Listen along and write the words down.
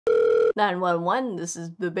911, this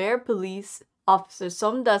is the Bear Police. Officer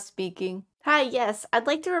Somda speaking. Hi, yes, I'd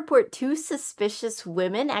like to report 2 suspicious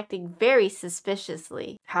women acting very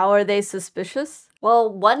suspiciously. How are they suspicious?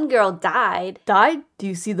 Well, one girl died. Died? Do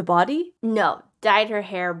you see the body? No, dyed her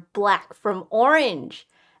hair black from orange.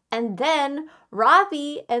 And then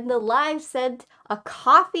Ravi and the Live sent a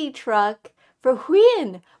coffee truck for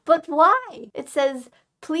Wheein. But why? It says,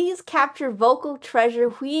 please capture vocal treasure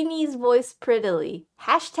Wheeini's voice prettily.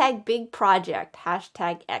 Hashtag big project.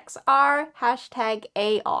 Hashtag XR. Hashtag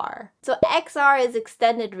AR. So XR is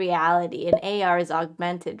extended reality and AR is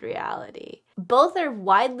augmented reality. Both are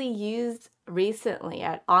widely used recently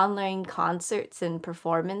at online concerts and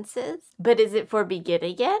performances. But is it for Begin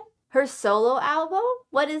Again? Her solo album?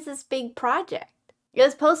 What is this big project? It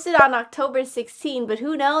was posted on October 16, but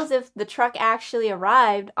who knows if the truck actually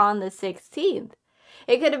arrived on the 16th.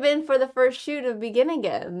 It could have been for the first shoot of Begin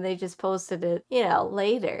Again. They just posted it,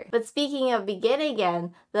 later. But speaking of Begin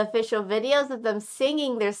Again, the official videos of them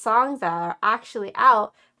singing their songs are actually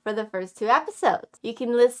out for the first 2 episodes. You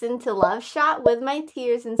can listen to Love Shot, With My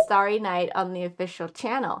Tears, and Starry Night on the official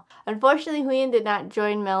channel. Unfortunately, Wheein did not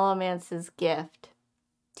join Melomance's gift.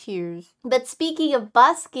 Tears. But speaking of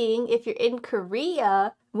busking, if you're in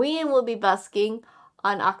Korea, Wheein will be busking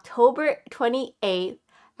on October 28th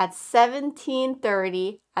at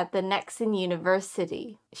 17:30 at the Nexon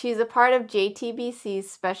University. She's a part of JTBC's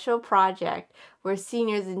special project where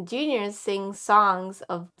seniors and juniors sing songs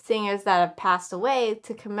of singers that have passed away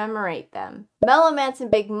to commemorate them. Melomance and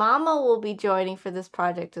Big Mama will be joining for this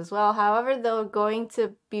project as well. However, they're going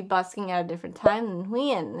to be busking at a different time than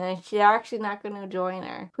Wheein, and she's actually not going to join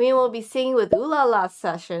her. Wheein will be singing with Ulala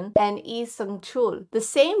Session and Lee Sung-chul, the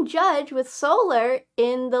same judge with Solar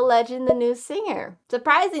in The Legend the New Singer.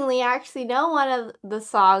 Surprisingly, I actually know one of the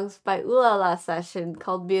songs by Ulala Session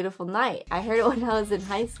called Beautiful Night. I heard it when I was in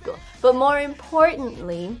high school. But more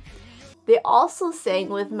importantly, they also sang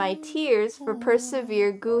With My Tears for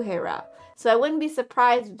Persevere Guhera. So I wouldn't be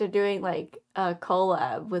surprised if they're doing like a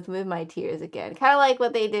collab with My Tears again. Kind of like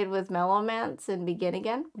what they did with Melomance and Begin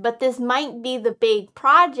Again. But this might be the big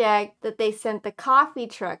project that they sent the coffee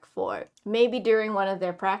truck for. Maybe during one of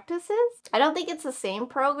their practices? I don't think it's the same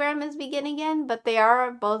program as Begin Again, but they are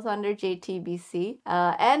both under JTBC.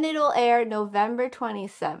 And it'll air November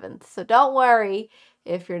 27th. So don't worry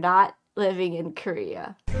if you're not living in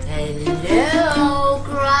Korea. Hello,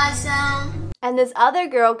 croissant. And this other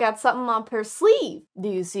girl got something up her sleeve. Do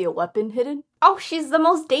you see a weapon hidden? Oh, she's the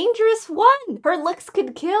most dangerous one. Her looks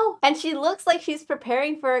could kill. And she looks like she's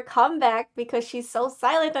preparing for a comeback because she's so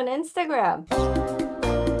silent on Instagram.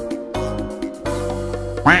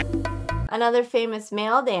 Another famous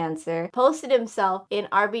male dancer posted himself in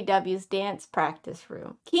RBW's dance practice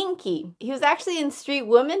room. Kinky. He was actually in Street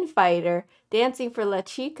Woman Fighter dancing for La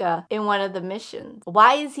Chica in one of the missions.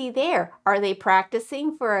 Why is he there? Are they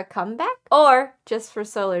practicing for a comeback? Or just for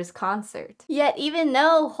Solar's concert? Yet even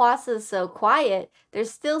though Hwasa is so quiet,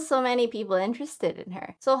 there's still so many people interested in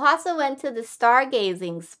her. So Hwasa went to the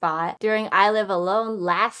stargazing spot during I Live Alone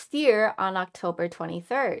last year on October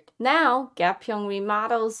 23rd. Now, Gapyeong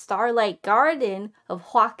remodels Starlight Garden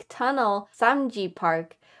of Hwak Tunnel, Samji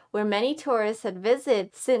Park, where many tourists had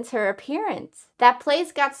visited since her appearance. That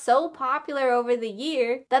place got so popular over the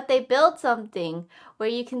year that they built something where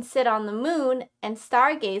you can sit on the moon and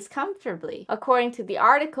stargaze comfortably. According to the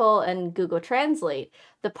article and Google Translate,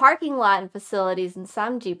 the parking lot and facilities in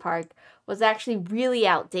Samji Park was actually really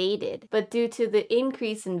outdated. But due to the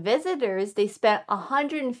increase in visitors, they spent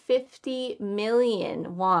 150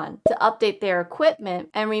 million won to update their equipment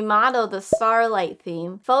and remodel the starlight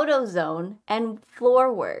theme, photo zone, and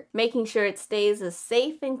floor work, making sure it stays a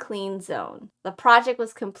safe and clean zone. The project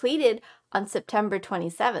was completed on September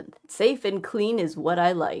 27th. Safe and clean is what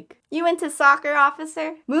I like. You into soccer,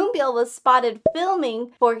 officer? Moonbyul was spotted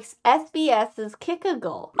filming for SBS's Kick a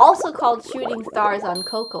Goal, also called Shooting Stars on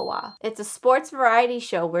Kokowa. It's a sports variety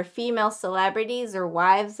show where female celebrities or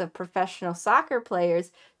wives of professional soccer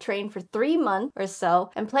players train for 3 months or so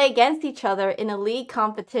and play against each other in a league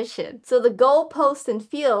competition. So the goalpost and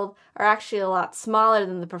field are actually a lot smaller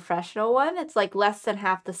than the professional one. It's like less than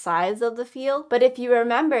half the size of the field. But if you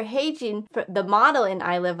remember Haejin, the model in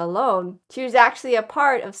I Live Alone, she was actually a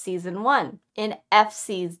part of season 1. in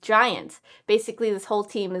FC's Giants. Basically, this whole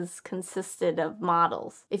team is consisted of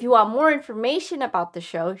models. If you want more information about the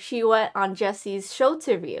show, she went on Jessie's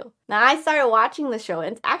Showterview. Now, I started watching the show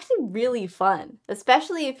and it's actually really fun,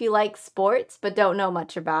 especially if you like sports but don't know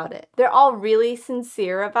much about it. They're all really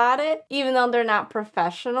sincere about it, even though they're not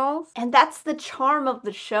professionals. And that's the charm of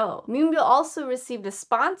the show. Moonbyul also received a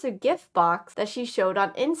sponsored gift box that she showed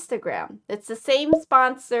on Instagram. It's the same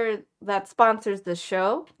sponsor that sponsors the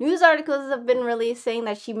show. News articles have been released saying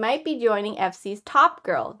that she might be joining FC's Top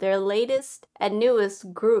Girl, their latest and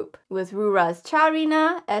newest group, with Rura's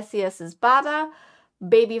Charina, SES's Bada,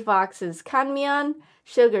 Baby Fox's Kanmyeon,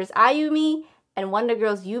 Sugar's Ayumi, and Wonder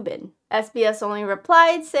Girl's Yubin. SBS only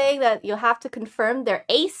replied saying that you'll have to confirm their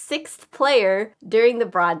sixth player during the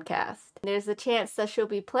broadcast. There's a chance that she'll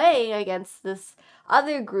be playing against this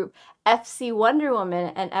other group, FC Wonder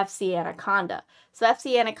Woman and FC Anaconda. So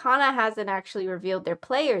FC Anaconda hasn't actually revealed their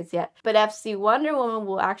players yet, but FC Wonder Woman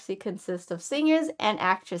will actually consist of singers and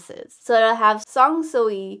actresses. So it'll have Song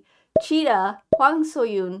So-hee, Cheetah, Hwang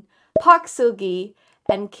So-yoon, Park So-gi,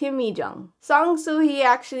 and Kim Mi-jung. Song So-hee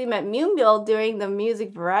actually met Moonbyul during the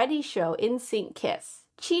music variety show In Sync Kiss.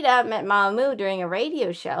 Cheetah met Mamamoo during a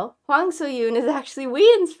radio show. Hwang So-yoon is actually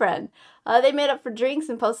Wheein's friend. They met up for drinks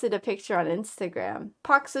and posted a picture on Instagram.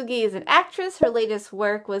 Park So-gi is an actress. Her latest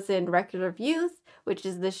work was in Record of Youth, which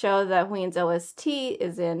is the show that Wheein's OST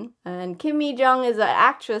is in. And Kim Mi-jung is an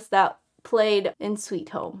actress that played in Sweet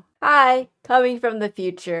Home. Hi, coming from the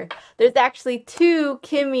future. There's actually two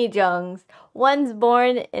Kim Mi-jungs. One's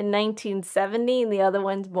born in 1970 and the other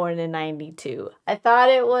one's born in 92. I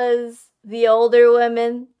thought it was the older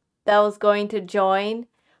woman that was going to join,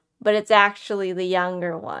 but it's actually the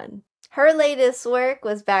younger one. Her latest work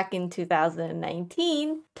was back in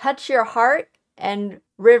 2019, Touch Your Heart and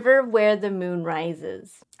River Where the Moon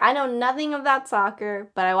Rises. I know nothing about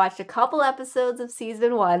soccer, but I watched a couple episodes of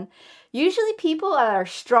season 1. Usually people that are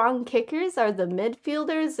strong kickers are the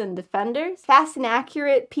midfielders and defenders. Fast and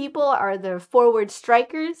accurate people are the forward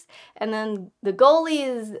strikers. And then the goalie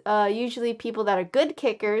is usually people that are good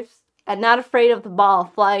kickers and not afraid of the ball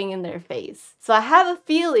flying in their face. So I have a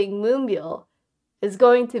feeling Moonbyul is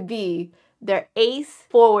going to be their ace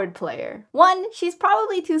forward player. One, she's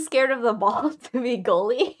probably too scared of the ball to be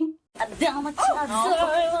goalie.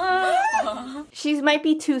 She might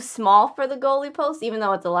be too small for the goalie post, even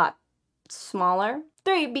though it's a lot smaller.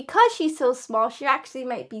 3, because she's so small, she actually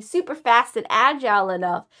might be super fast and agile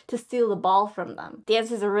enough to steal the ball from them.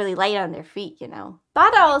 Dancers are really light on their feet, you know.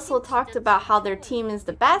 Bada also talked about how their team is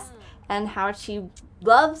the best and how she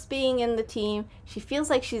loves being in the team. She feels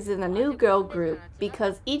like she's in a new girl group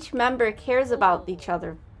because each member cares about each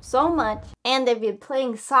other so much, and they've been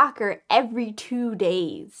playing soccer every 2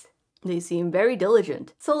 days. They seem very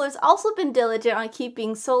diligent. Solar's also been diligent on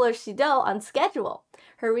keeping Solar Shido on schedule.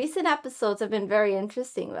 Her recent episodes have been very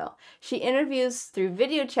interesting though. She interviews through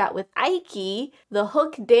video chat with Aiki, the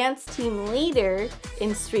Hook dance team leader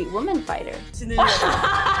in Street Woman Fighter.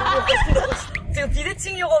 제가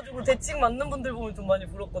비대칭이어가지고 대칭 맞는 분들 보면 좀 많이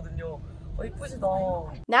부럽거든요. 이쁘시다.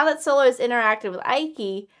 Now that Solar has interacted with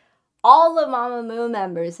Aiki, all the Mamamoo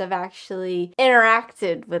members have actually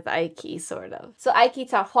interacted with Aiki, sort of. So Aiki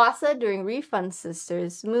taught Hwasa during Refund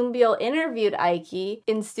Sisters. Moonbyul interviewed Aiki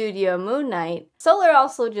in Studio Moon Night. Solar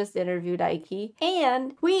also just interviewed Aiki.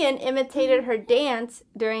 And Wheein imitated her dance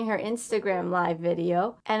during her Instagram live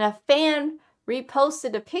video. And a fan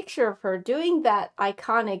reposted a picture of her doing that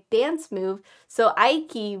iconic dance move. So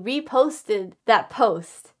Aiki reposted that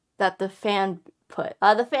post that the fan put.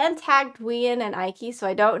 The fan tagged Wheein and Aiki, so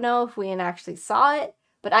I don't know if Wheein actually saw it,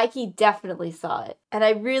 but Aiki definitely saw it. And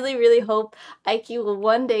I really, really hope Aiki will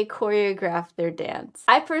one day choreograph their dance.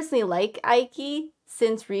 I personally like Aiki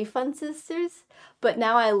since Refund Sisters, but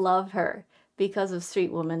now I love her because of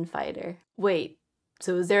Street Woman Fighter. Wait,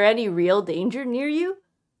 so is there any real danger near you?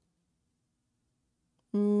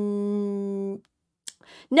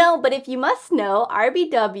 No, but if you must know,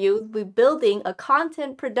 RBW will be building a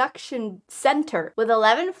content production center with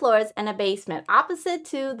 11 floors and a basement opposite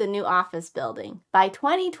to the new office building. By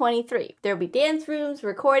 2023, there'll be dance rooms,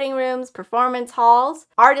 recording rooms, performance halls,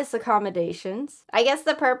 artist accommodations. I guess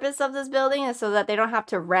the purpose of this building is so that they don't have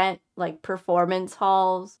to rent like performance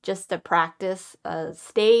halls just to practice a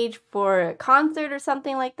stage for a concert or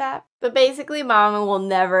something like that. But basically, Mama will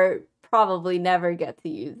probably never get to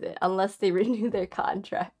use it unless they renew their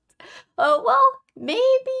contract. Oh, well, maybe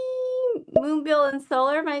Moonbyul and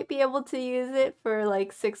Solar might be able to use it for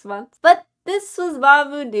like 6 months. But this was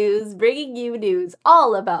Mamamoo News, bringing you news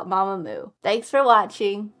all about Mamamoo. Thanks for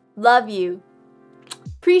watching. Love you.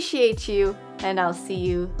 Appreciate you. And I'll see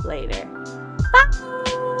you later. Bye!